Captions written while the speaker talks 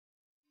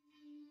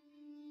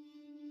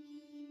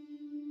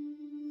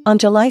On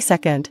July 2,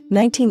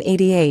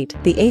 1988,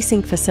 the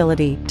Async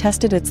facility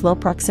tested its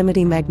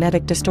low-proximity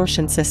magnetic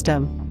distortion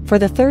system. For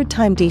the third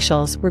time,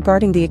 details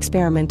regarding the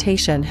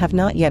experimentation have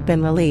not yet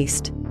been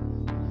released.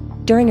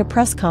 During a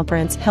press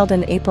conference held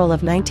in April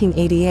of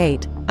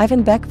 1988,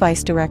 Ivan Beck,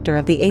 vice director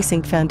of the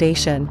Async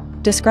Foundation,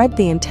 described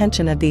the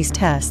intention of these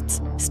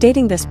tests,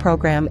 stating this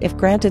program, if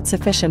granted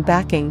sufficient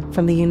backing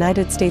from the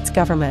United States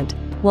government,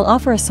 will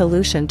offer a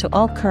solution to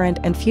all current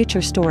and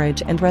future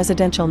storage and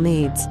residential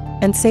needs,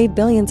 and save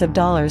billions of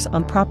dollars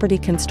on property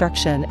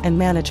construction and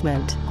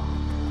management.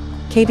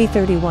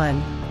 KV31.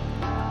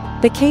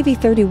 The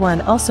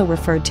KV31, also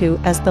referred to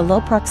as the Low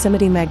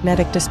Proximity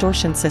Magnetic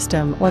Distortion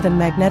System or the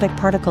Magnetic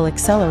Particle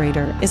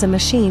Accelerator, is a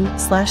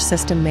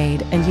machine/system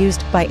made and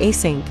used by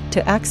Async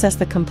to access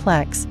the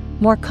complex,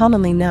 more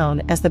commonly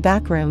known as the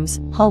backrooms,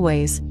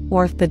 hallways,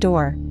 or the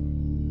door.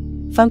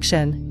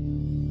 Function.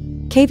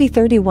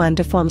 KV31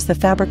 deforms the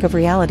fabric of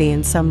reality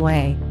in some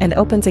way and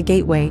opens a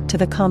gateway to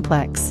the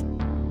complex.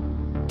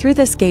 Through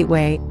this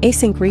gateway,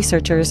 Async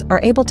researchers are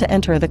able to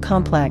enter the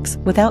complex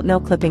without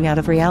no-clipping out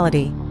of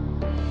reality.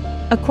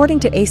 According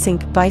to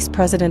Async Vice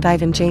President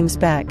Ivan James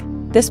Beck,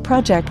 this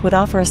project would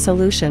offer a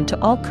solution to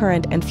all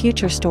current and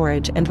future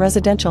storage and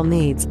residential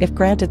needs if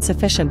granted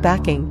sufficient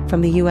backing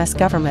from the U.S.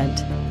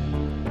 government.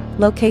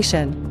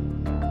 Location.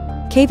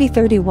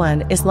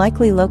 KV31 is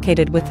likely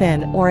located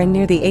within or in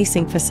near the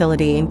Async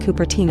facility in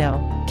Cupertino,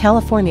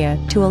 California,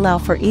 to allow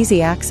for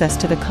easy access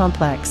to the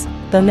complex,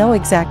 though no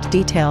exact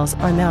details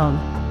are known.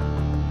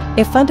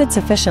 If funded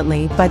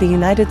sufficiently by the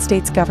United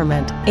States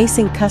government,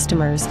 Async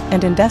customers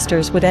and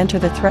investors would enter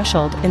the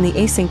threshold in the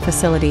Async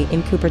facility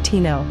in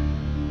Cupertino.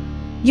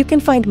 You can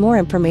find more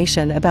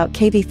information about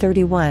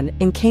KV31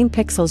 in Kane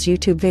Pixel's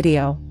YouTube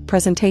video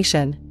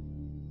presentation.